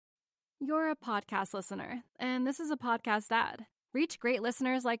You're a podcast listener, and this is a podcast ad. Reach great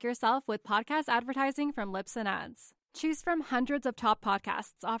listeners like yourself with podcast advertising from Libsyn Ads. Choose from hundreds of top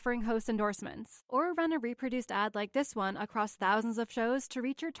podcasts offering host endorsements, or run a reproduced ad like this one across thousands of shows to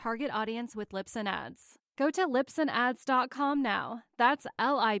reach your target audience with Libsyn Ads. Go to libsynads.com now. That's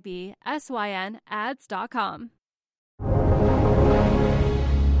LIBSYN ads.com.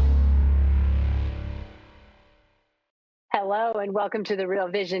 Hello and welcome to the Real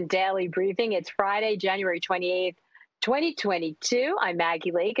Vision Daily Briefing. It's Friday, January 28th, 2022. I'm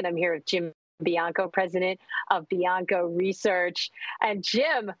Maggie Lake and I'm here with Jim Bianco, president of Bianco Research. And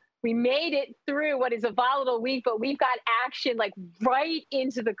Jim, we made it through what is a volatile week, but we've got action like right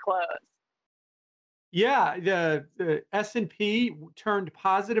into the close. Yeah, the S&P turned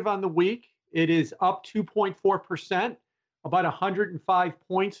positive on the week. It is up 2.4%, about 105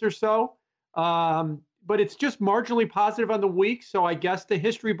 points or so. But it's just marginally positive on the week. So I guess the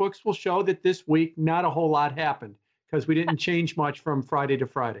history books will show that this week, not a whole lot happened because we didn't change much from Friday to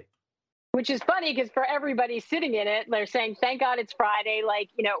Friday. Which is funny because for everybody sitting in it, they're saying, thank God it's Friday, like,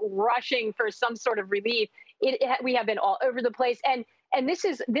 rushing for some sort of relief. We have been all over the place. And this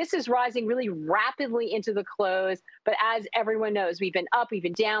is rising really rapidly into the close. But as everyone knows, we've been up, we've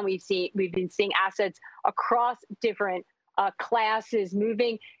been down, we've been seeing assets across different classes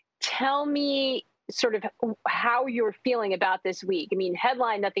moving. Tell me sort of how you're feeling about this week. I mean,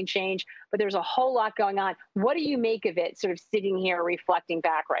 headline, nothing changed, but there's a whole lot going on. What do you make of it sort of sitting here reflecting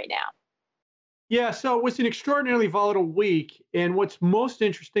back right now? Yeah, so it was an extraordinarily volatile week. And what's most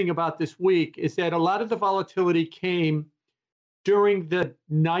interesting about this week is that a lot of the volatility came during the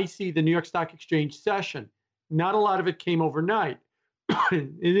NYSE, the New York Stock Exchange session. Not a lot of it came overnight.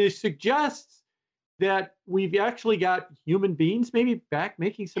 And it suggests that we've actually got human beings maybe back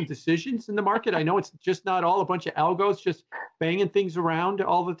making some decisions in the market. I know it's just not all a bunch of algos just banging things around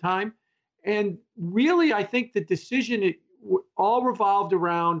all the time. And really, I think the decision all revolved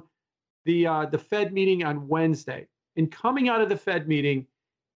around the Fed meeting on Wednesday. And coming out of the Fed meeting,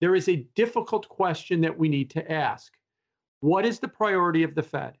 there is a difficult question that we need to ask. What is the priority of the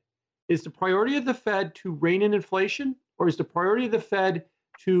Fed? Is the priority of the Fed to rein in inflation, or is the priority of the Fed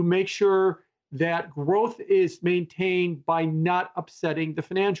to make sure that growth is maintained by not upsetting the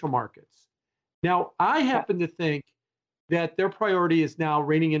financial markets? Now, I happen to think that their priority is now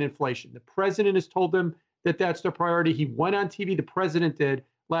reining in inflation. The president has told them that that's their priority. He went on TV, the president did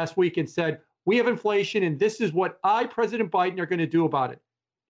last week, and said, we have inflation, and this is what President Biden, are going to do about it.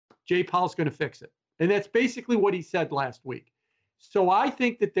 Jay Powell's going to fix it. And that's basically what he said last week. So I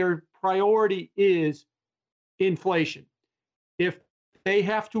think that their priority is inflation. If they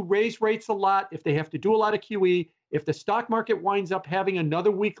have to raise rates a lot, if they have to do a lot of QE, if the stock market winds up having another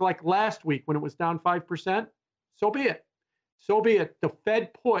week like last week when it was down 5%, so be it. So be it. The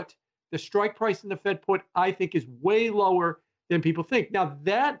Fed put, the strike price in the Fed put, I think, is way lower than people think. Now,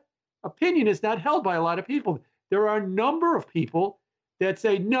 that opinion is not held by a lot of people. There are a number of people that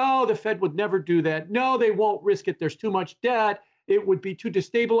say, no, the Fed would never do that. No, they won't risk it. There's too much debt. It would be too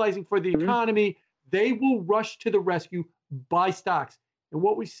destabilizing for the economy. They will rush to the rescue, buy stocks. And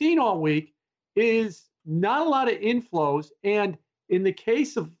what we've seen all week is not a lot of inflows. And in the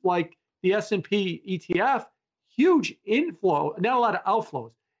case of like the S&P ETF, huge inflow, not a lot of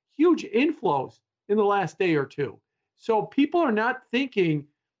outflows, huge inflows in the last day or two. So people are not thinking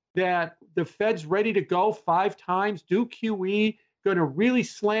that the Fed's ready to go 5 times, do QE, going to really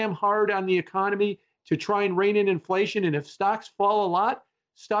slam hard on the economy to try and rein in inflation. And if stocks fall a lot,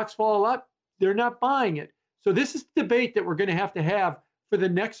 they're not buying it. So this is the debate that we're going to have for the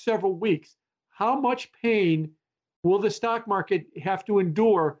next several weeks. How much pain will the stock market have to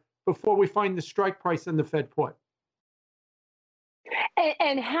endure before we find the strike price on the Fed put?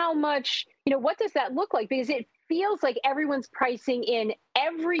 And how much, what does that look like? Because it feels like everyone's pricing in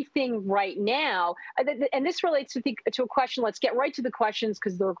everything right now. And this relates to a question. Let's get right to the questions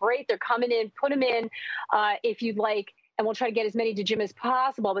because they're great. They're coming in. Put them in if you'd like. And we'll try to get as many to Jim as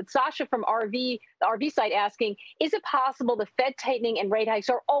possible. But Sasha from the RV site asking, is it possible the Fed tightening and rate hikes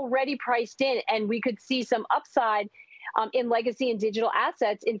are already priced in and we could see some upside in legacy and digital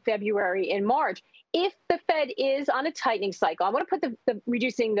assets in February and March? If the Fed is on a tightening cycle, I want to put the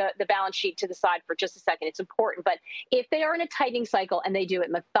reducing the balance sheet to the side for just a second. It's important. But if they are in a tightening cycle and they do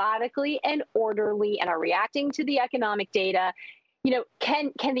it methodically and orderly and are reacting to the economic data,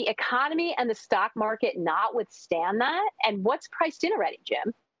 can the economy and the stock market not withstand that? And what's priced in already,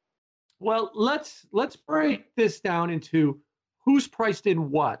 Jim? Well, let's break this down into who's priced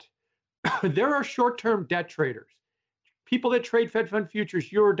in what. There are short-term debt traders, people that trade Fed fund futures,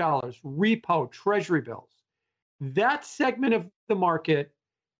 Eurodollars, repo, treasury bills. That segment of the market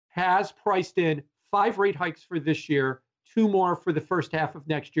has priced in 5 rate hikes for this year, 2 more for the first half of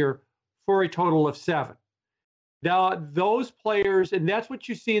next year, for a total of 7. Now, those players, and that's what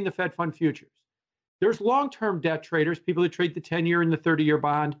you see in the Fed Fund futures. There's long-term debt traders, people that trade the 10-year and the 30-year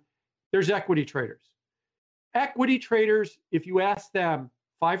bond. There's equity traders. Equity traders, if you ask them,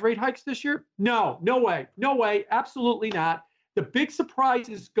 5 rate hikes this year? No way, absolutely not. The big surprise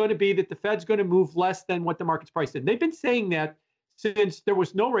is going to be that the Fed's going to move less than what the market's priced in. They've been saying that since there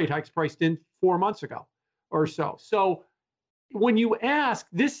was no rate hikes priced in 4 months ago or so. So when you ask,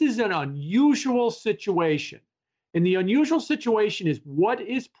 this is an unusual situation. And the unusual situation is what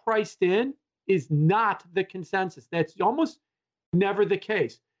is priced in is not the consensus. That's almost never the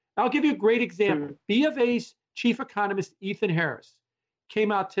case. I'll give you a great example. B of A's chief economist, Ethan Harris,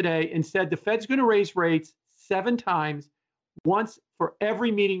 came out today and said the Fed's going to raise rates 7 times, once for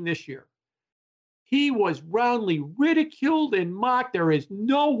every meeting this year. He was roundly ridiculed and mocked. There is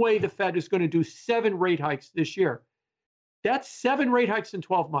no way the Fed is going to do 7 rate hikes this year. That's 7 rate hikes in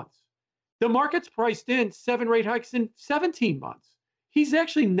 12 months. The market's priced in 7 rate hikes in 17 months. He's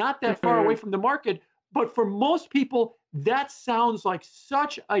actually not that far away from the market, but for most people, that sounds like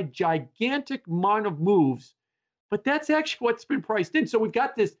such a gigantic amount of moves, but that's actually what's been priced in. So we've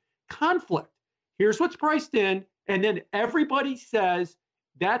got this conflict. Here's what's priced in, and then everybody says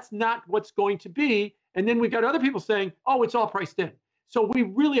that's not what's going to be, and then we've got other people saying, oh, it's all priced in. So we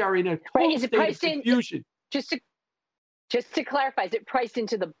really are in a total state of confusion. Just to clarify, is it priced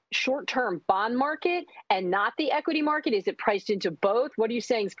into the short-term bond market and not the equity market? Is it priced into both? What are you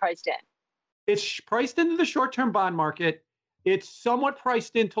saying is priced in? It's priced into the short-term bond market. It's somewhat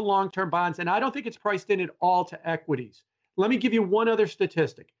priced into long-term bonds, and I don't think it's priced in at all to equities. Let me give you one other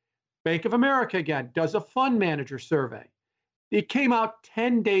statistic. Bank of America, again, does a fund manager survey. It came out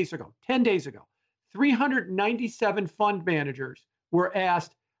 10 days ago. 397 fund managers were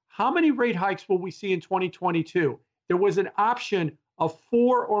asked, how many rate hikes will we see in 2022? There was an option of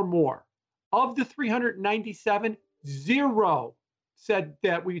 4 or more. Of the 397, 0 said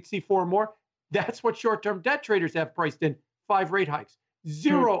that we would see 4 or more. That's what short-term debt traders have priced in, 5 rate hikes.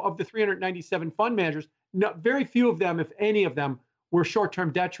 0 of the 397 fund managers, very few of them, if any of them, were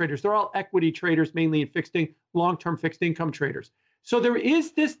short-term debt traders. They're all equity traders, mainly in long-term fixed income traders. So there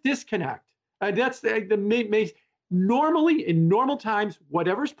is this disconnect. That's normally, in normal times,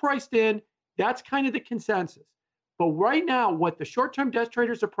 whatever's priced in, that's kind of the consensus. But right now, what the short-term debt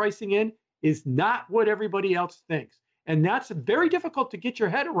traders are pricing in is not what everybody else thinks. And that's very difficult to get your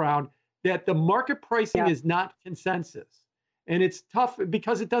head around, that the market pricing is not consensus. And it's tough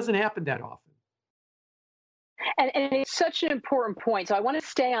because it doesn't happen that often. And it's such an important point. So I want to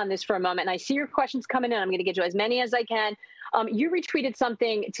stay on this for a moment. And I see your questions coming in. I'm going to get to as many as I can. You retweeted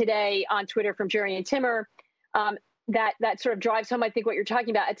something today on Twitter from Jerry and Timmer that sort of drives home, I think, what you're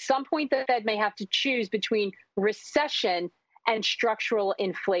talking about. At some point, the Fed may have to choose between recession and structural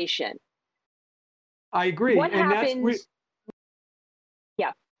inflation. I agree. What happens?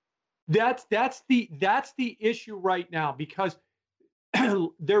 That's the issue right now, because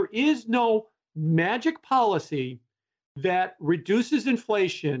there is no magic policy that reduces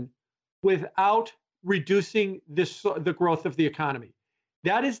inflation without reducing the growth of the economy.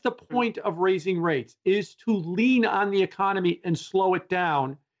 That is the point of raising rates, is to lean on the economy and slow it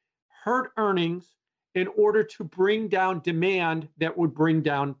down, hurt earnings in order to bring down demand that would bring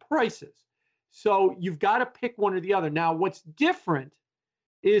down prices. So you've got to pick one or the other. Now, what's different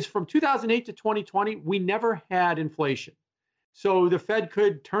is from 2008 to 2020, we never had inflation. So the Fed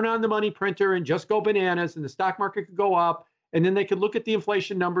could turn on the money printer and just go bananas, and the stock market could go up, and then they could look at the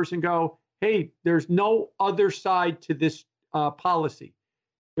inflation numbers and go, hey, there's no other side to this policy.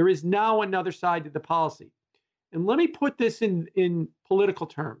 There is now another side to the policy. And let me put this in political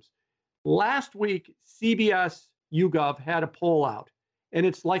terms. Last week, CBS YouGov had a poll out, and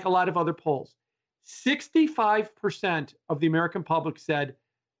it's like a lot of other polls. 65% of the American public said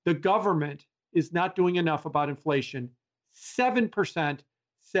the government is not doing enough about inflation. 7%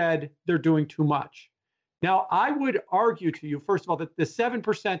 said they're doing too much. Now, I would argue to you, first of all, that the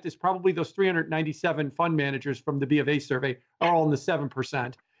 7% is probably those 397 fund managers from the B of A survey are all in the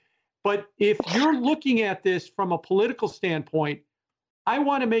 7%. But if you're looking at this from a political standpoint, I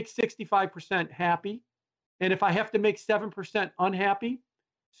want to make 65% happy. And if I have to make 7% unhappy,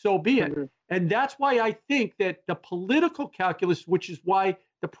 so be it. Mm-hmm. And that's why I think that the political calculus, which is why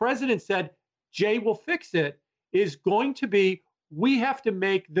the president said Jay will fix it, is going to be, we have to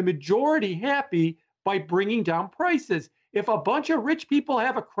make the majority happy by bringing down prices. If a bunch of rich people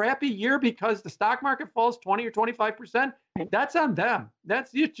have a crappy year because the stock market falls 20 or 25%, that's on them.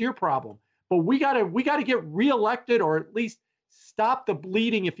 That's your problem. But we got to get reelected, or at least stop the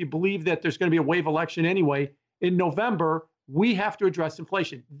bleeding if you believe that there's going to be a wave election anyway. In November, we have to address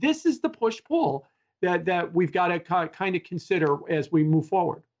inflation. This is the push-pull that we've got to kind of consider as we move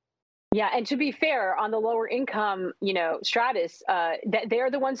forward. Yeah, and to be fair, on the lower income, stratus, they're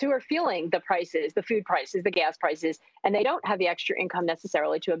the ones who are feeling the prices, the food prices, the gas prices, and they don't have the extra income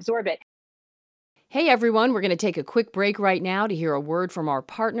necessarily to absorb it. Hey everyone, we're going to take a quick break right now to hear a word from our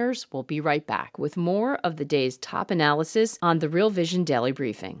partners. We'll be right back with more of the day's top analysis on the Real Vision Daily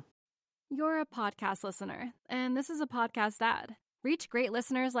Briefing. You're a podcast listener, and this is a podcast ad. Reach great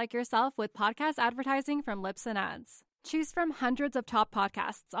listeners like yourself with podcast advertising from Libsyn Ads. Choose from hundreds of top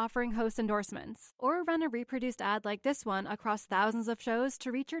podcasts offering host endorsements, or run a reproduced ad like this one across thousands of shows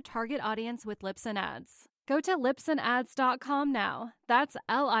to reach your target audience with Libsyn Ads. Go to libsynads.com now. That's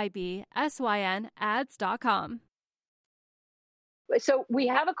LIBSYN ads.com. So we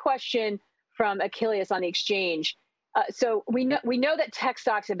have a question from Achilles on the exchange. So we know that tech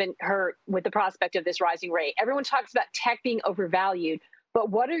stocks have been hurt with the prospect of this rising rate. Everyone talks about tech being overvalued, but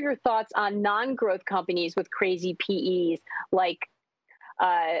what are your thoughts on non-growth companies with crazy PEs like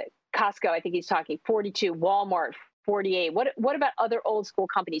Costco? I think he's talking 42, Walmart 48. What about other old school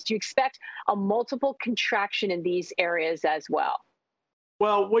companies? Do you expect a multiple contraction in these areas as well?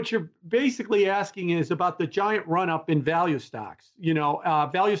 Well, what you're basically asking is about the giant run-up in value stocks.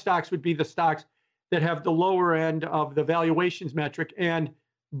 Value stocks would be the stocks that have the lower end of the valuations metric. And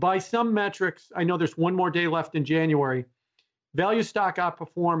by some metrics, I know there's one more day left in January, value stock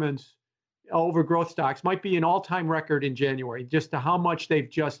outperformance over growth stocks might be an all-time record in January, just to how much they've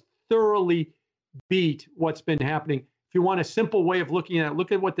just thoroughly beat what's been happening. If you want a simple way of looking at it,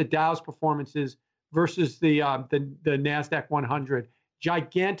 look at what the Dow's performance is versus the NASDAQ 100.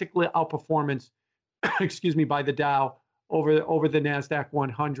 Gigantic outperformance, by the Dow over the NASDAQ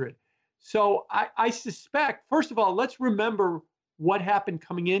 100. So I suspect, first of all, let's remember what happened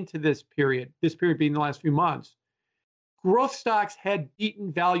coming into this period being the last few months. Growth stocks had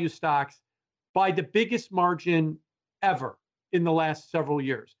beaten value stocks by the biggest margin ever in the last several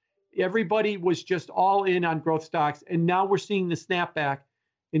years. Everybody was just all in on growth stocks, and now we're seeing the snapback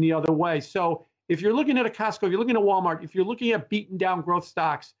in the other way. So if you're looking at a Costco, if you're looking at Walmart, if you're looking at beaten down growth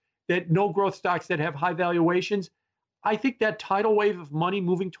stocks, no growth stocks that have high valuations, I think that tidal wave of money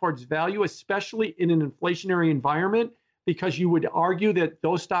moving towards value, especially in an inflationary environment, because you would argue that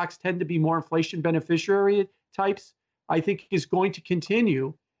those stocks tend to be more inflation beneficiary types, I think is going to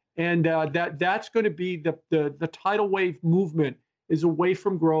continue. And that's going to be the tidal wave movement is away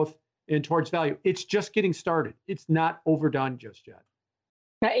from growth and towards value. It's just getting started. It's not overdone just yet.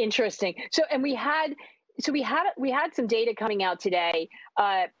 Interesting. So, and we had some data coming out today.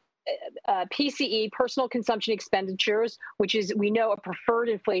 PCE, personal consumption expenditures, which is, we know, a preferred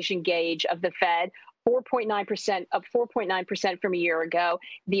inflation gauge of the Fed, 4.9%, up 4.9% from a year ago.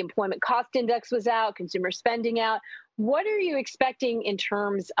 The employment cost index was out, consumer spending out. What are you expecting in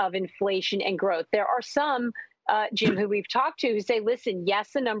terms of inflation and growth? There are some, Jim, who we've talked to who say, listen,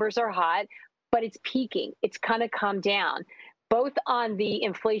 yes, the numbers are hot, but it's peaking. It's kind of come down, both on the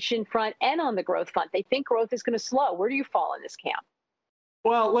inflation front and on the growth front. They think growth is going to slow. Where do you fall in this camp?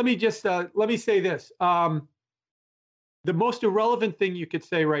 Well, let me say this. The most irrelevant thing you could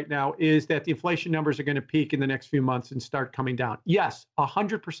say right now is that the inflation numbers are going to peak in the next few months and start coming down. Yes,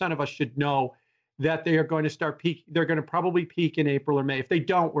 100% of us should know that they are going to start peak. They're going to probably peak in April or May. If they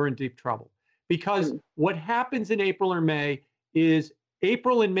don't, we're in deep trouble. Because what happens in April or May is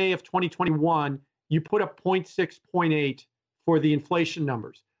April and May of 2021, you put up 0.6, 0.8 for the inflation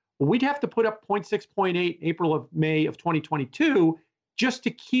numbers. Well, we'd have to put up 0.6, 0.8 April of May of 2022 just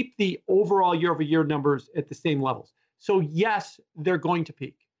to keep the overall year-over-year numbers at the same levels. So yes, they're going to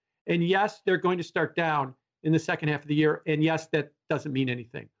peak. And yes, they're going to start down in the second half of the year. And yes, that doesn't mean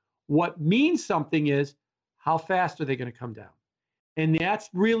anything. What means something is how fast are they going to come down? And that's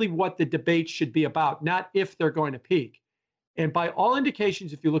really what the debate should be about, not if they're going to peak. And by all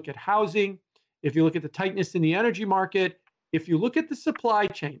indications, if you look at housing, if you look at the tightness in the energy market, if you look at the supply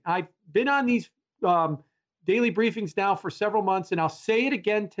chain, I've been on these daily briefings now for several months, and I'll say it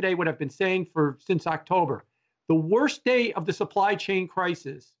again today, what I've been saying since October. The worst day of the supply chain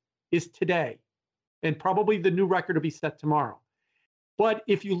crisis is today, and probably the new record will be set tomorrow. But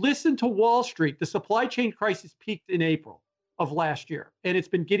if you listen to Wall Street, the supply chain crisis peaked in April of last year, and it's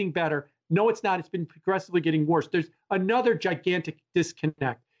been getting better. No, it's not. It's been progressively getting worse. There's another gigantic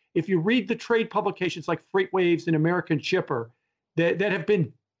disconnect. If you read the trade publications like FreightWaves and American Shipper that have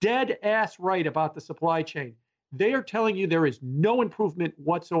been dead ass right about the supply chain, they are telling you there is no improvement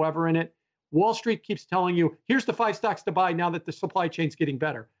whatsoever in it. Wall Street keeps telling you, here's the 5 stocks to buy now that the supply chain's getting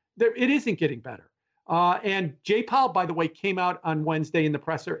better. It isn't getting better. And Jay Powell, by the way, came out on Wednesday in the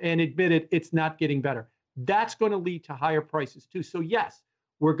presser and admitted it's not getting better. That's going to lead to higher prices too. So yes,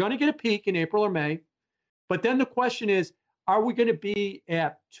 we're going to get a peak in April or May. But then the question is, are we going to be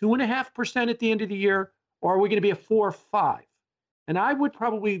at 2.5% at the end of the year, or are we going to be at 4 or 5? And I would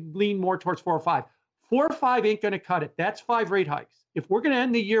probably lean more towards 4 or 5. 4 or 5 ain't going to cut it. That's 5 rate hikes. If we're going to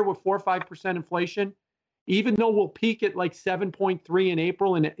end the year with 4 or 5% inflation, even though we'll peak at like 7.3 in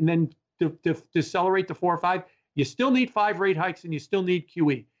April and then decelerate to 4 or 5, you still need 5 rate hikes and you still need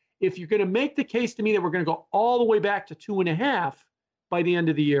QE. If you're going to make the case to me that we're going to go all the way back to 2.5 by the end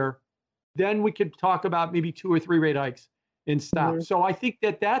of the year, then we could talk about maybe 2 or 3 rate hikes and stop. Mm-hmm. So I think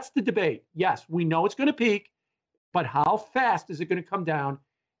that that's the debate. Yes, we know it's going to peak, but how fast is it going to come down?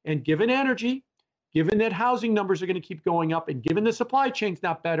 And given energy, given that housing numbers are going to keep going up, and given the supply chain's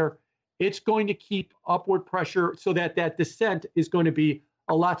not better, it's going to keep upward pressure so that that descent is going to be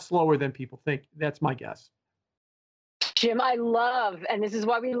a lot slower than people think. That's my guess. Jim, I love, and this is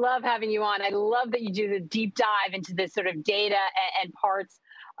why we love having you on, I love that you do the deep dive into this sort of data and parts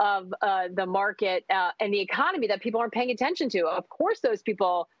of the market and the economy that people aren't paying attention to. Of course, those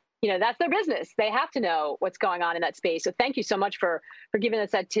people, that's their business. They have to know what's going on in that space. So thank you so much for giving us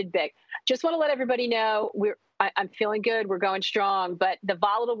that tidbit. Just want to let everybody know I'm feeling good. We're going strong, but the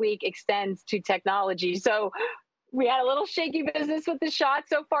volatile week extends to technology. So we had a little shaky business with the shot.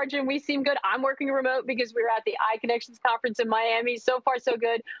 So far, Jim, we seem good. I'm working remote because we were at the iConnections conference in Miami. So far, so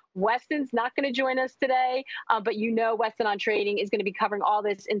good. Weston's not going to join us today, but Weston on Trading is going to be covering all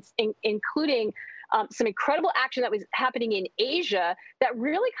this, including some incredible action that was happening in Asia that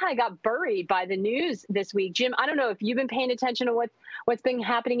really kind of got buried by the news this week. Jim, I don't know if you've been paying attention to what's been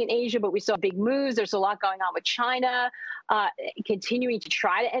happening in Asia, but we saw big moves. There's a lot going on with China, continuing to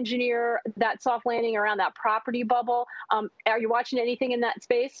try to engineer that soft landing around that property bubble. Are you watching anything in that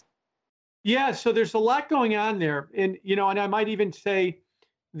space? Yeah, so there's a lot going on there. And, and I might even say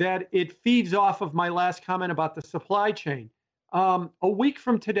that it feeds off of my last comment about the supply chain. A week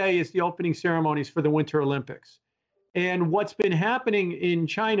from today is the opening ceremonies for the Winter Olympics. And what's been happening in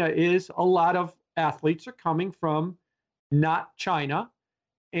China is a lot of athletes are coming from not China.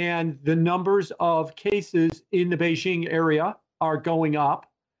 And the numbers of cases in the Beijing area are going up.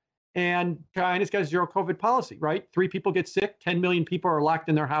 And China's got a zero COVID policy, right? 3 people get sick, 10 million people are locked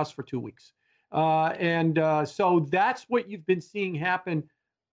in their house for 2 weeks. So that's what you've been seeing happen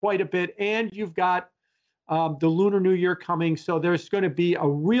quite a bit. And you've got the Lunar New Year coming. So there's going to be a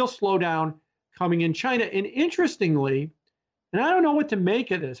real slowdown coming in China. And interestingly, and I don't know what to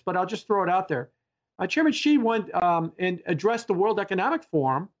make of this, but I'll just throw it out there. Chairman Xi went and addressed the World Economic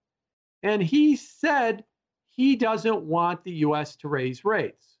Forum, and he said he doesn't want the U.S. to raise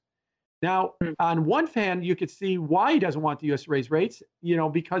rates. Now, on one hand, you could see why he doesn't want the U.S. to raise rates,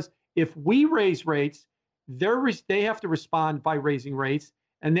 because if we raise rates, they have to respond by raising rates.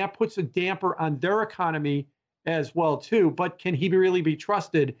 And that puts a damper on their economy as well, too. But can he really be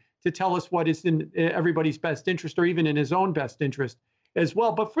trusted to tell us what is in everybody's best interest or even in his own best interest as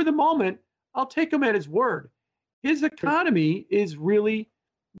well? But for the moment, I'll take him at his word. His economy is really,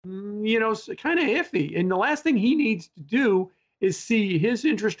 kind of iffy. And the last thing he needs to do is see his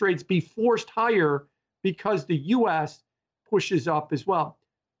interest rates be forced higher because the U.S. pushes up as well.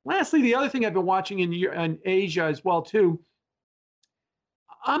 Lastly, the other thing I've been watching in Asia as well, too,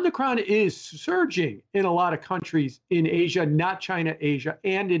 Omicron is surging in a lot of countries in Asia, not China, Asia,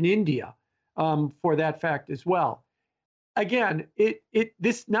 and in India, for that fact as well. Again,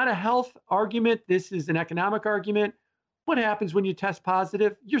 this is not a health argument. This is an economic argument. What happens when you test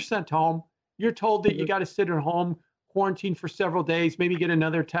positive? You're sent home. You're told that you got to sit at home, quarantine for several days, maybe get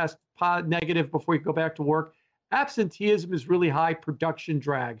another test negative before you go back to work. Absenteeism is really high, production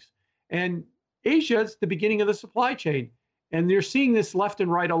drags. And Asia is the beginning of the supply chain. And they're seeing this left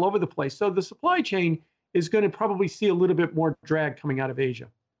and right all over the place. So the supply chain is going to probably see a little bit more drag coming out of Asia.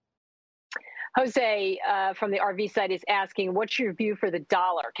 Jose from the RV site is asking, what's your view for the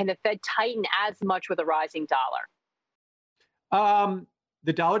dollar? Can the Fed tighten as much with a rising dollar?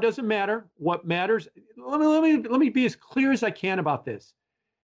 The dollar doesn't matter. What matters, let me be as clear as I can about this.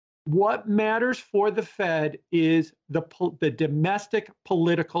 What matters for the Fed is the domestic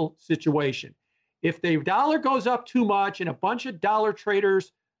political situation. If the dollar goes up too much and a bunch of dollar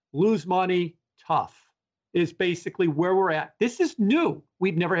traders lose money, tough is basically where we're at. This is new.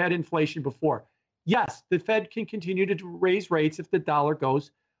 We've never had inflation before. Yes, the Fed can continue to raise rates if the dollar goes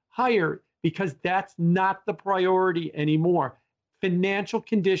higher because that's not the priority anymore. Financial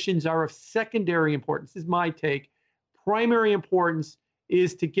conditions are of secondary importance, is my take. Primary importance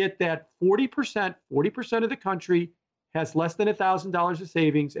is to get that 40% of the country has less than $1,000 of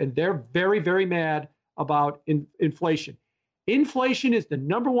savings, and they're very, very mad about inflation. Inflation is the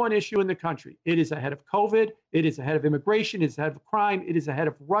number one issue in the country. It is ahead of COVID. It is ahead of immigration. It is ahead of crime. It is ahead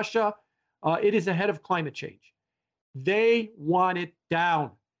of Russia. It is ahead of climate change. They want it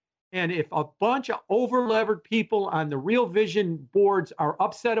down. And if a bunch of over-levered people on the Real Vision boards are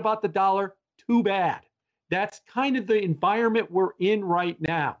upset about the dollar, too bad. That's kind of the environment we're in right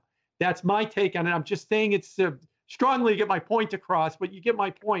now. That's my take on it. I'm just saying it's strongly to get my point across, but you get my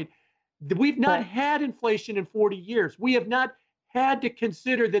point. We've not had inflation in 40 years. We have not had to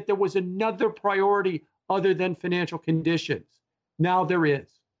consider that there was another priority other than financial conditions. Now there is.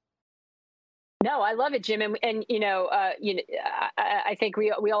 No, I love it, Jim, and I think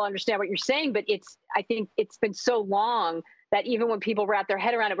we all understand what you're saying, but I think it's been so long that even when people wrap their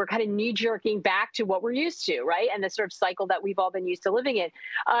head around it, we're kind of knee-jerking back to what we're used to, right? And the sort of cycle that we've all been used to living in.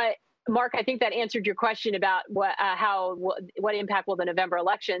 Mark, I think that answered your question about what impact will the November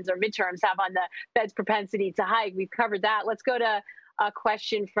elections or midterms have on the Fed's propensity to hike. We've covered that. Let's go to a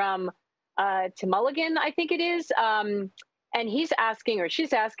question from to Mulligan, I think it is. And he's asking, or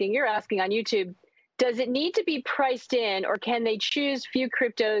she's asking, you're asking on YouTube, does it need to be priced in, or can they choose few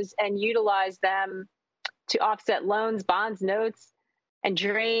cryptos and utilize them to offset loans, bonds, notes, and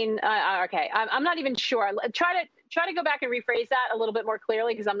drain? Okay, I'm not even sure. Try to go back and rephrase that a little bit more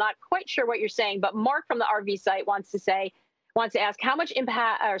clearly, because I'm not quite sure what you're saying. But Mark from the RV site wants to ask how much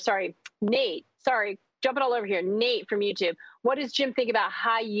impact, or sorry, Nate, sorry, jumping all over here. Nate from YouTube, what does Jim think about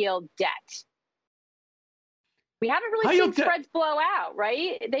high yield debt? We haven't really seen spreads blow out,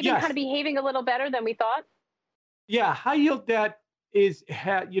 right? They've been kind of behaving a little better than we thought. Yeah, high yield debt is,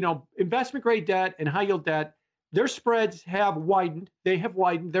 investment grade debt and high yield debt, their spreads have widened. They have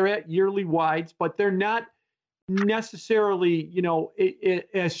widened. They're at yearly wides, but they're not necessarily,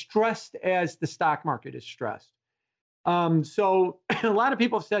 as stressed as the stock market is stressed. So a lot of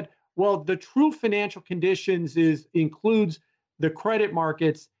people have said, well, the true financial conditions includes the credit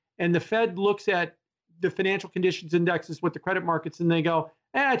markets, and the Fed looks at the financial conditions indexes with the credit markets, and they go,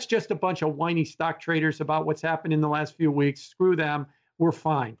 it's just a bunch of whiny stock traders about what's happened in the last few weeks. Screw them. We're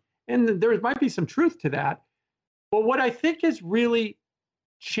fine. And there might be some truth to that. But what I think has really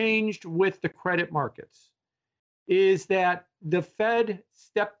changed with the credit markets is that the Fed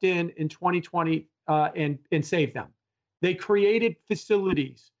stepped in 2020 and saved them. They created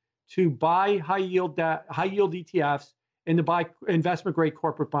facilities to buy high yield ETFs and to buy investment grade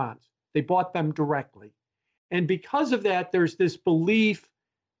corporate bonds. They bought them directly. And because of that, there's this belief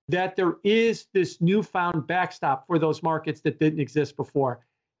that there is this newfound backstop for those markets that didn't exist before.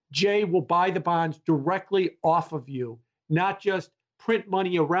 Jay will buy the bonds directly off of you, not just print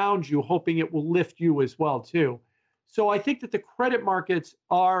money around you, hoping it will lift you as well, too. So I think that the credit markets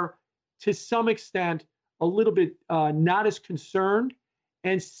are, to some extent, a little bit not as concerned.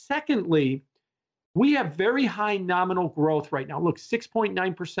 And secondly, we have very high nominal growth right now. Look,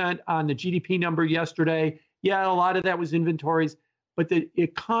 6.9% on the GDP number yesterday. Yeah, a lot of that was inventories, but the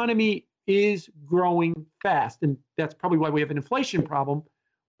economy is growing fast. And that's probably why we have an inflation problem,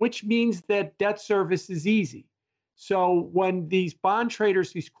 which means that debt service is easy. So when these bond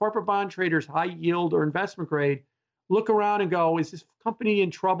traders, these corporate bond traders, high yield or investment grade, look around and go, is this company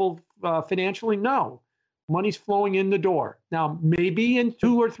in trouble financially? No. Money's flowing in the door. Now, maybe in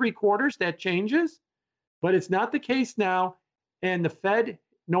 2 or 3 quarters that changes, but it's not the case now. And the Fed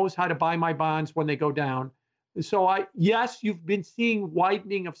knows how to buy my bonds when they go down. So yes, you've been seeing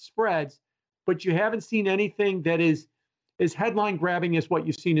widening of spreads, but you haven't seen anything that is as headline grabbing as what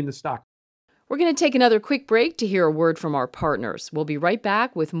you've seen in the stock. We're going to take another quick break to hear a word from our partners. We'll be right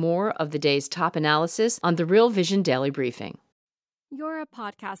back with more of the day's top analysis on the Real Vision Daily Briefing. You're a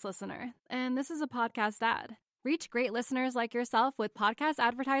podcast listener, and this is a podcast ad. Reach great listeners like yourself with podcast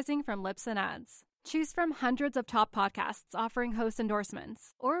advertising from Libsyn Ads. Choose from hundreds of top podcasts offering host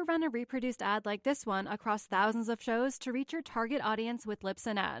endorsements, or run a reproduced ad like this one across thousands of shows to reach your target audience with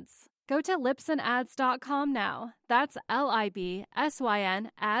Libsyn Ads. Go to libsynads.com now. That's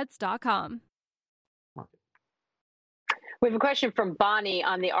LIBSYN ads.com. We have a question from Bonnie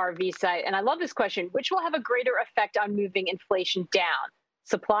on the RV site, and I love this question. Which will have a greater effect on moving inflation down,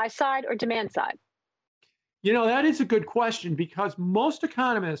 supply side or demand side? That is a good question, because most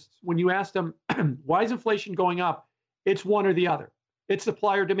economists, when you ask them, why is inflation going up? It's one or the other. It's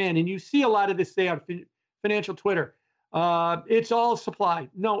supply or demand. And you see a lot of this say on financial Twitter. It's all supply.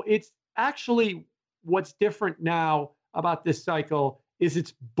 No, it's actually what's different now about this cycle is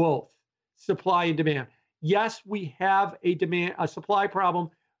it's both supply and demand. Yes, we have a supply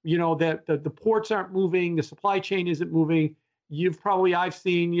problem, that the ports aren't moving, the supply chain isn't moving. I've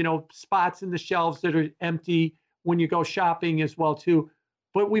seen, spots in the shelves that are empty when you go shopping as well, too.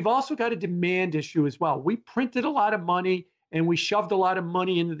 But we've also got a demand issue as well. We printed a lot of money and we shoved a lot of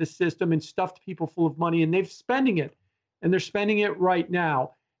money into the system and stuffed people full of money, and they're spending it, and they're spending it right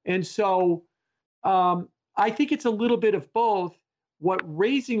now. And so I think it's a little bit of both. What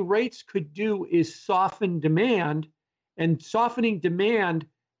raising rates could do is soften demand, and softening demand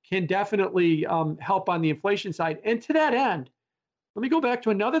can definitely help on the inflation side. And to that end, let me go back to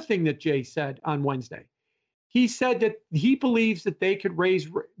another thing that Jay said on Wednesday. He said that he believes that they could raise,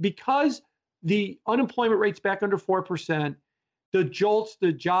 because the unemployment rate's back under 4%, the JOLTS,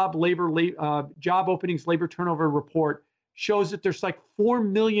 the job openings, labor turnover report shows that there's like 4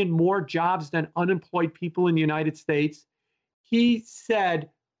 million more jobs than unemployed people in the United States. He said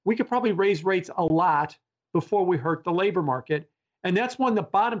we could probably raise rates a lot before we hurt the labor market. And that's when the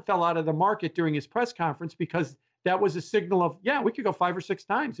bottom fell out of the market during his press conference, because that was a signal of, yeah, we could go 5 or 6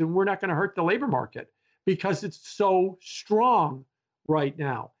 times and we're not going to hurt the labor market because it's so strong right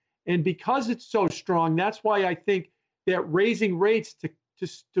now. And because it's so strong, that's why I think that raising rates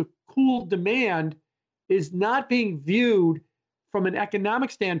to cool demand is not being viewed from an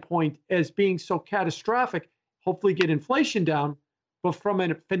economic standpoint as being so catastrophic, hopefully get inflation down. But from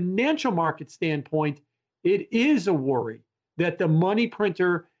a financial market standpoint, it is a worry that the money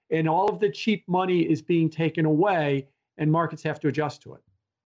printer and all of the cheap money is being taken away and markets have to adjust to it.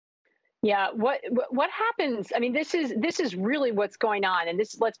 Yeah, what happens? I mean, this is really what's going on, and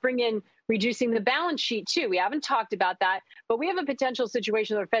let's bring in reducing the balance sheet too. We haven't talked about that, but we have a potential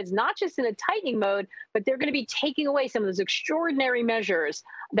situation where the Fed's not just in a tightening mode, but they're going to be taking away some of those extraordinary measures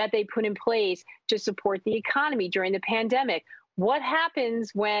that they put in place to support the economy during the pandemic. What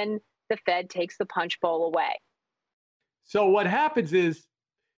happens when the Fed takes the punch bowl away? So what happens is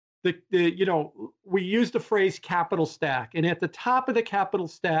we use the phrase capital stack, and at the top of the capital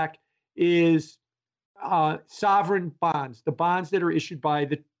stack is sovereign bonds, the bonds that are issued by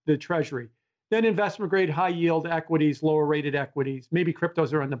the Treasury. Then investment grade, high yield equities, lower rated equities, maybe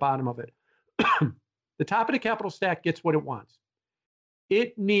cryptos are on the bottom of it. The top of the capital stack gets what it wants.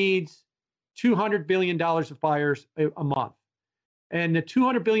 It needs $200 billion of buyers a month. And the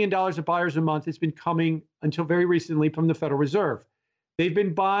 $200 billion of buyers a month has been coming until very recently from the Federal Reserve. They've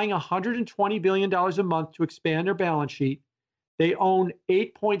been buying $120 billion a month to expand their balance sheet. They own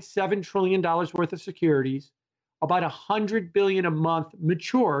 $8.7 trillion worth of securities. About $100 billion a month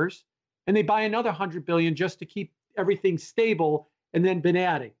matures, and they buy another $100 billion just to keep everything stable, and then been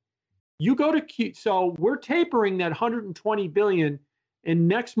adding. You go to so we're tapering that $120 billion, and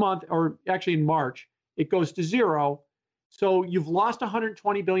next month, or actually in March, it goes to zero. So you've lost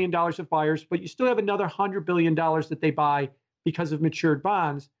 $120 billion of buyers, but you still have another $100 billion that they buy because of matured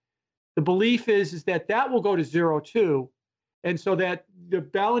bonds. The belief is that will go to zero too. And so that the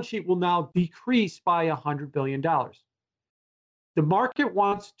balance sheet will now decrease by $100 billion. The market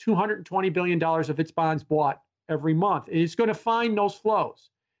wants $220 billion of its bonds bought every month. And it's going to find those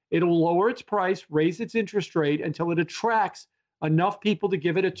flows. It'll lower its price, raise its interest rate until it attracts enough people to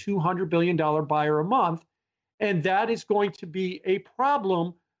give it a $200 billion buyer a month. And that is going to be a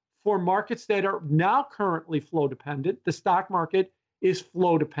problem for markets that are now currently flow dependent. The stock market is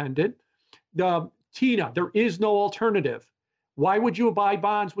flow dependent. Tina, there is no alternative. Why would you buy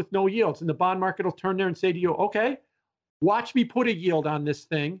bonds with no yields? And the bond market will turn there and say to you, okay, watch me put a yield on this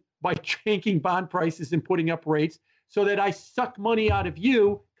thing by changing bond prices and putting up rates so that I suck money out of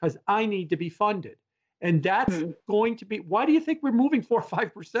you because I need to be funded. And that's going to be, why do you think we're moving 4 or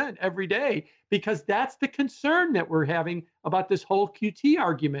 5% every day? Because that's the concern that we're having about this whole QT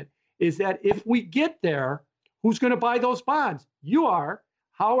argument, is that if we get there, who's going to buy those bonds? You are.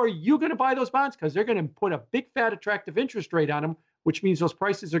 How are you going to buy those bonds? Because they're going to put a big, fat, attractive interest rate on them, which means those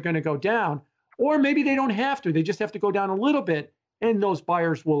prices are going to go down. Or maybe they don't have to. They just have to go down a little bit, and those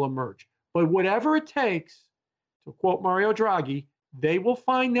buyers will emerge. But whatever it takes, to quote Mario Draghi, they will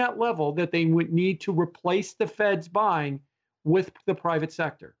find that level that they would need to replace the Fed's buying with the private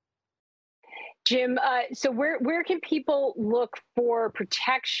sector. Jim, so where can people look for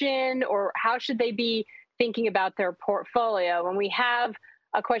protection, or how should they be thinking about their portfolio? And we have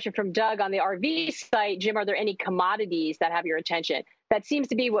a question from Doug on the RV site. Jim, are there any commodities that have your attention? That seems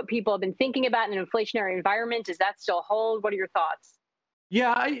to be what people have been thinking about in an inflationary environment. Does that still hold? What are your thoughts?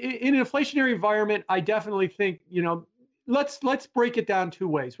 Yeah, in an inflationary environment, I definitely think, let's break it down 2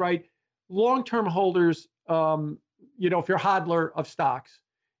 ways, right? Long-term holders, if you're a hodler of stocks,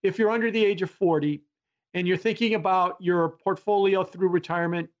 if you're under the age of 40 and you're thinking about your portfolio through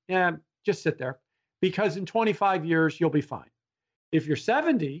retirement, just sit there, because in 25 years, you'll be fine. If you're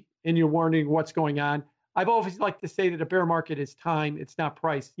 70 and you're wondering what's going on, I've always liked to say that a bear market is time, it's not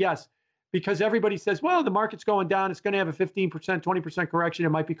price. Yes, because everybody says, well, the market's going down. It's going to have a 15%, 20% correction. It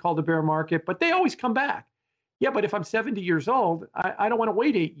might be called a bear market, but they always come back. Yeah, but if I'm 70 years old, I don't want to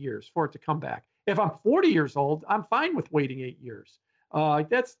wait 8 years for it to come back. If I'm 40 years old, I'm fine with waiting 8 years.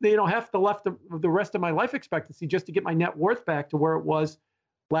 That's, have to left the rest of my life expectancy just to get my net worth back to where it was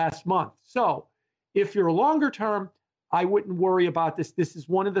last month. So if you're longer term, I wouldn't worry about this. This is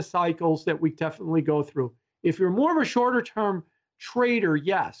one of the cycles that we definitely go through. If you're more of a shorter term trader,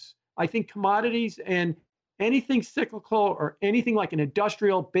 yes, I think commodities and anything cyclical or anything like an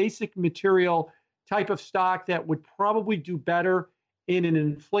industrial basic material type of stock that would probably do better in an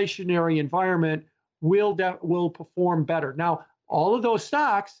inflationary environment will perform better. Now, all of those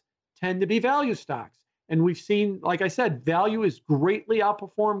stocks tend to be value stocks. And we've seen, like I said, value is greatly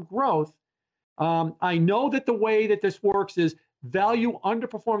outperformed growth. I know that the way that this works is value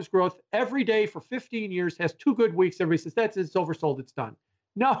underperforms growth every day for 15 years, has 2 good weeks. Everybody says, it's oversold, it's done.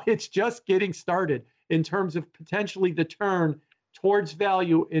 No, it's just getting started in terms of potentially the turn towards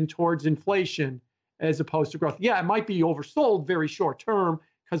value and towards inflation as opposed to growth. Yeah, it might be oversold very short term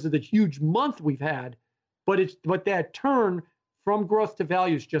because of the huge month we've had, but that turn from growth to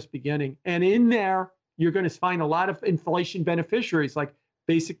value is just beginning. And in there, you're going to find a lot of inflation beneficiaries like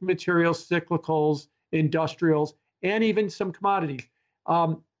basic materials, cyclicals, industrials, and even some commodities.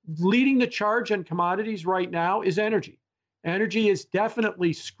 Leading the charge on commodities right now is energy. Energy is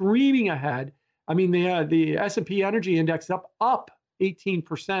definitely screaming ahead. I mean, the S&P Energy Index up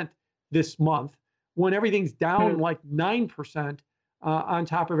 18% this month when everything's down like 9% on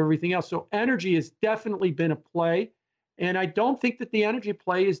top of everything else. So energy has definitely been a play. And I don't think that the energy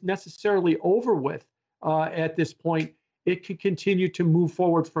play is necessarily over with at this point. It could continue to move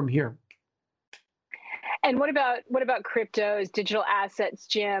forward from here. And what about cryptos, digital assets,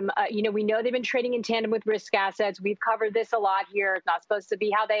 Jim? We know they've been trading in tandem with risk assets. We've covered this a lot here. It's not supposed to be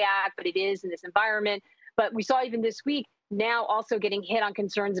how they act, but it is in this environment. But we saw even this week now also getting hit on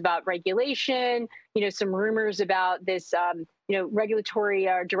concerns about regulation, some rumors about this, regulatory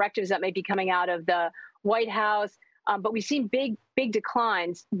directives that may be coming out of the White House. But we've seen big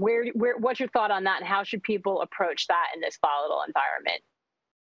declines. What's your thought on that, and how should people approach that in this volatile environment?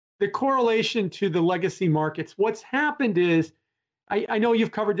 The correlation to the legacy markets, what's happened is, I know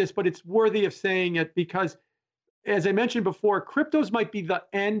you've covered this, but it's worthy of saying it because, as I mentioned before, cryptos might be the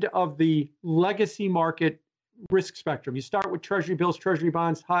end of the legacy market risk spectrum. You start with treasury bills, treasury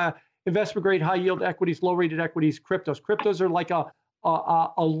bonds, high investment grade, high yield equities, low rated equities, cryptos. Cryptos are like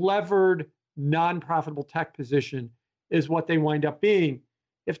a levered, non-profitable tech position is what they wind up being.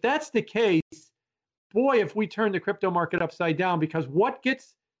 If that's the case, boy, if we turn the crypto market upside down, because what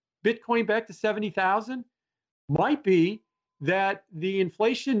gets Bitcoin back to 70,000 might be that the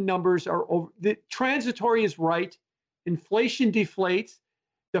inflation numbers are over. The transitory is right. Inflation deflates.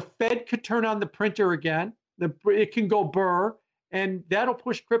 The Fed could turn on the printer again. It can go burr, and that'll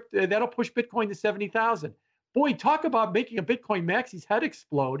push Bitcoin to 70,000. Boy, talk about making a Bitcoin maxi's head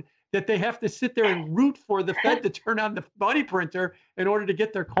explode, that they have to sit there and root for the Fed to turn on the money printer in order to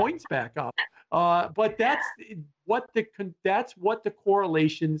get their coins back up. But that's what the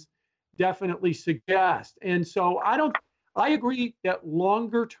correlations definitely suggest. And so I agree that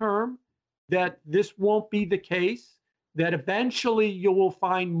longer term, that this won't be the case, that eventually you will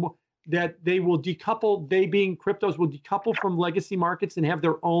find that they will decouple, they being cryptos will decouple from legacy markets and have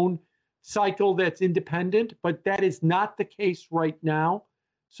their own cycle that's independent, but that is not the case right now.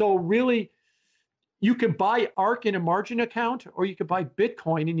 So really, you can buy ARK in a margin account, or you could buy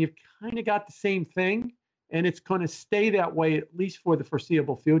Bitcoin, and you've kind of got the same thing, and it's going to stay that way at least for the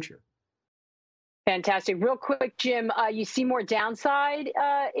foreseeable future. Fantastic. Real quick, Jim, you see more downside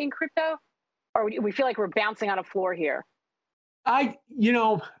in crypto, or we feel like we're bouncing on a floor here? I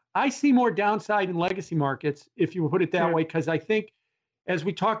see more downside in legacy markets, if you put it that way, because I think, as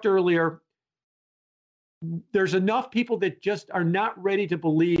we talked earlier, there's enough people that just are not ready to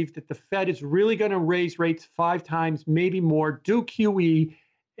believe that the Fed is really going to raise rates 5 times, maybe more, do QE,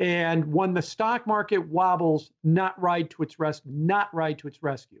 and when the stock market wobbles, not ride to its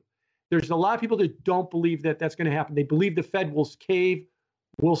rescue. There's a lot of people that don't believe that that's going to happen. They believe the Fed will cave,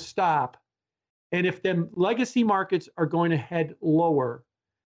 will stop. And if the legacy markets are going to head lower,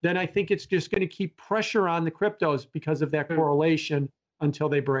 then I think it's just going to keep pressure on the cryptos because of that correlation until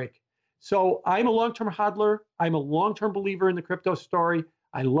they break. So I'm a long-term hodler. I'm a long-term believer in the crypto story.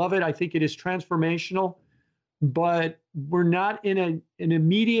 I love it. I think it is transformational, but we're not in an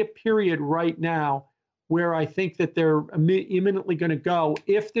immediate period right now where I think that they're imminently going to go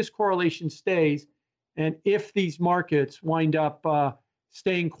if this correlation stays and if these markets wind up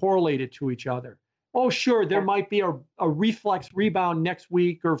staying correlated to each other. Oh, sure, there might be a reflex rebound next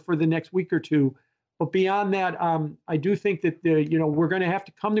week or for the next week or two. But beyond that, I do think that we're going to have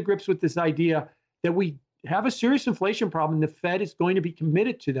to come to grips with this idea that we have a serious inflation problem. The Fed is going to be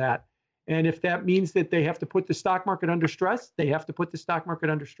committed to that. And if that means that they have to put the stock market under stress, they have to put the stock market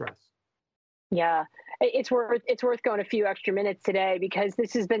under stress. Yeah, it's worth going a few extra minutes today because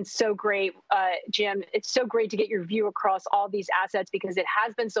this has been so great, Jim. It's so great to get your view across all these assets because it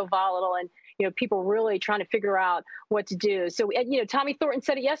has been so volatile and people really trying to figure out what to do. So Tommy Thornton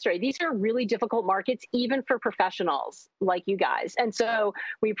said it yesterday. These are really difficult markets, even for professionals like you guys. And so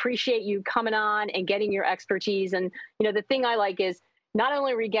we appreciate you coming on and getting your expertise. And the thing I like is, not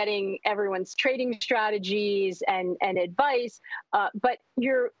only are we getting everyone's trading strategies and advice, but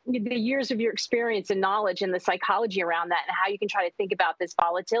the years of your experience and knowledge and the psychology around that and how you can try to think about this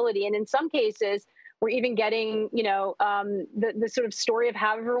volatility. And in some cases, we're even getting, the sort of story of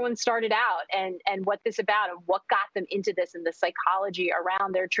how everyone started out and what this about and what got them into this and the psychology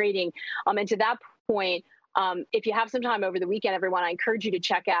around their trading. And to that point, if you have some time over the weekend, everyone, I encourage you to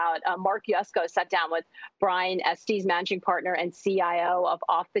check out Mark Yusko sat down with Brian Estes, managing partner and CIO of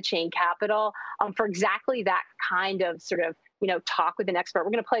Off the Chain Capital, for exactly that kind of sort of, talk with an expert.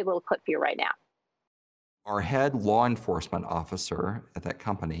 We're going to play a little clip for you right now. Our head law enforcement officer at that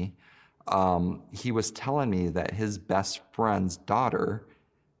company, he was telling me that his best friend's daughter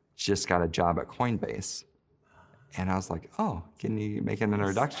just got a job at Coinbase. And I was like, oh, can you make an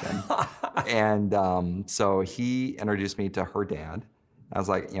introduction? And so he introduced me to her dad. I was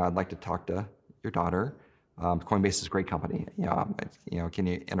like, I'd like to talk to your daughter. Coinbase is a great company. Can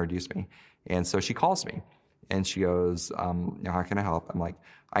you introduce me? And so she calls me and she goes, how can I help? I'm like,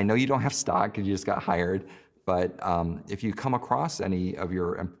 I know you don't have stock because you just got hired, but if you come across any of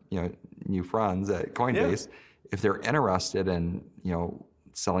your new friends at Coinbase, if they're interested in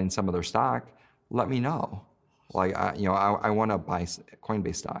selling some of their stock, let me know. Like, I want to buy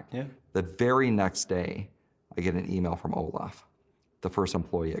Coinbase stock. Yeah. The very next day, I get an email from Olaf, the first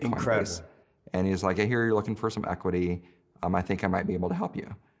employee at Coinbase. And he's like, I hear you're looking for some equity. I think I might be able to help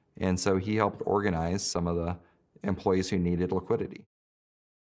you. And so he helped organize some of the employees who needed liquidity.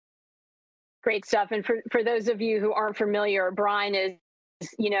 Great stuff. And for those of you who aren't familiar, Brian is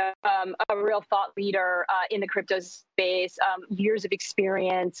a real thought leader in the crypto space, years of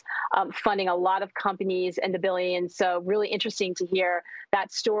experience, funding a lot of companies in the billions. So really interesting to hear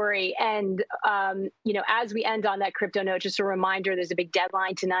that story. And, as we end on that crypto note, just a reminder, there's a big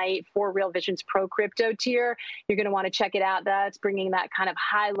deadline tonight for Real Vision's Pro Crypto tier. You're going to want to check it out. That's bringing that kind of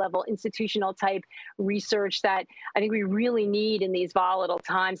high level institutional type research that I think we really need in these volatile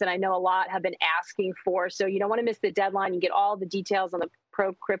times. And I know a lot have been asking for. So you don't want to miss the deadline. You get all the details on the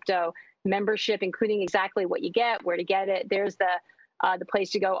Pro Crypto membership, including exactly what you get, where to get it. There's the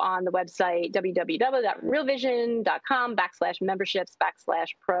place to go on the website,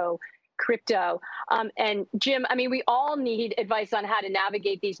 www.realvision.com/memberships/Pro Crypto. And Jim, we all need advice on how to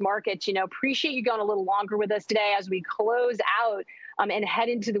navigate these markets. Appreciate you going a little longer with us today as we close out and head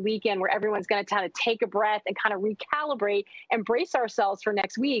into the weekend where everyone's going to kind of take a breath and kind of recalibrate and brace ourselves for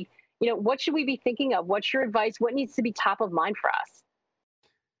next week. What should we be thinking of? What's your advice? What needs to be top of mind for us?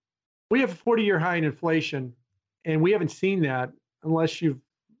 We have a 40-year high in inflation, and we haven't seen that unless you've,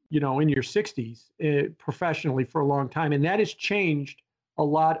 in your 60s professionally for a long time. And that has changed a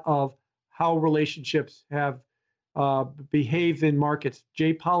lot of how relationships have behaved in markets.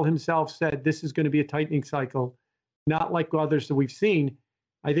 Jay Powell himself said this is going to be a tightening cycle, not like others that we've seen.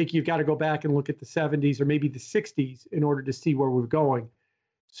 I think you've got to go back and look at the 70s or maybe the 60s in order to see where we're going.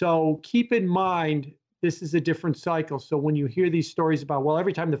 So keep in mind, this is a different cycle. So when you hear these stories about, well,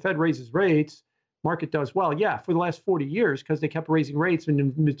 every time the Fed raises rates, market does well. Yeah, for the last 40 years, because they kept raising rates and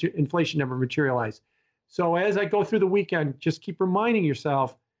inflation never materialized. So as I go through the weekend, just keep reminding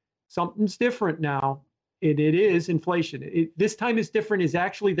yourself, something's different now. It is inflation. This time is different is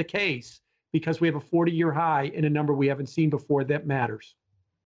actually the case because we have a 40-year high and a number we haven't seen before that matters.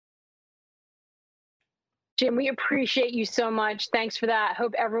 Jim, we appreciate you so much. Thanks for that.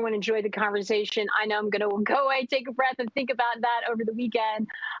 Hope everyone enjoyed the conversation. I know I'm going to go away, take a breath, and think about that over the weekend.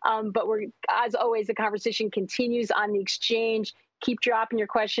 But as always, the conversation continues on the exchange. Keep dropping your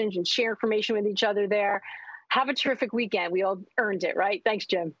questions and share information with each other there. Have a terrific weekend. We all earned it, right? Thanks,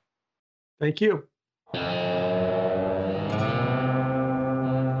 Jim. Thank you.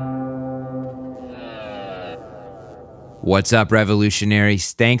 What's up,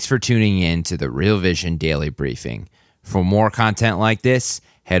 revolutionaries? Thanks for tuning in to the Real Vision Daily Briefing. For more content like this,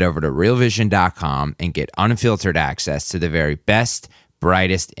 head over to realvision.com and get unfiltered access to the very best,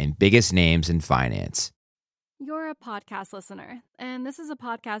 brightest, and biggest names in finance. You're a podcast listener, and this is a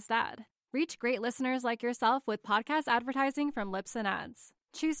podcast ad. Reach great listeners like yourself with podcast advertising from Libsyn Ads.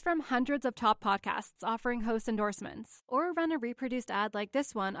 Choose from hundreds of top podcasts offering host endorsements, or run a reproduced ad like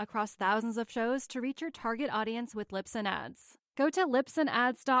this one across thousands of shows to reach your target audience with Libsyn Ads. Go to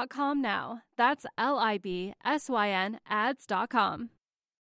libsynads.com now. That's LIBSYN ads.com.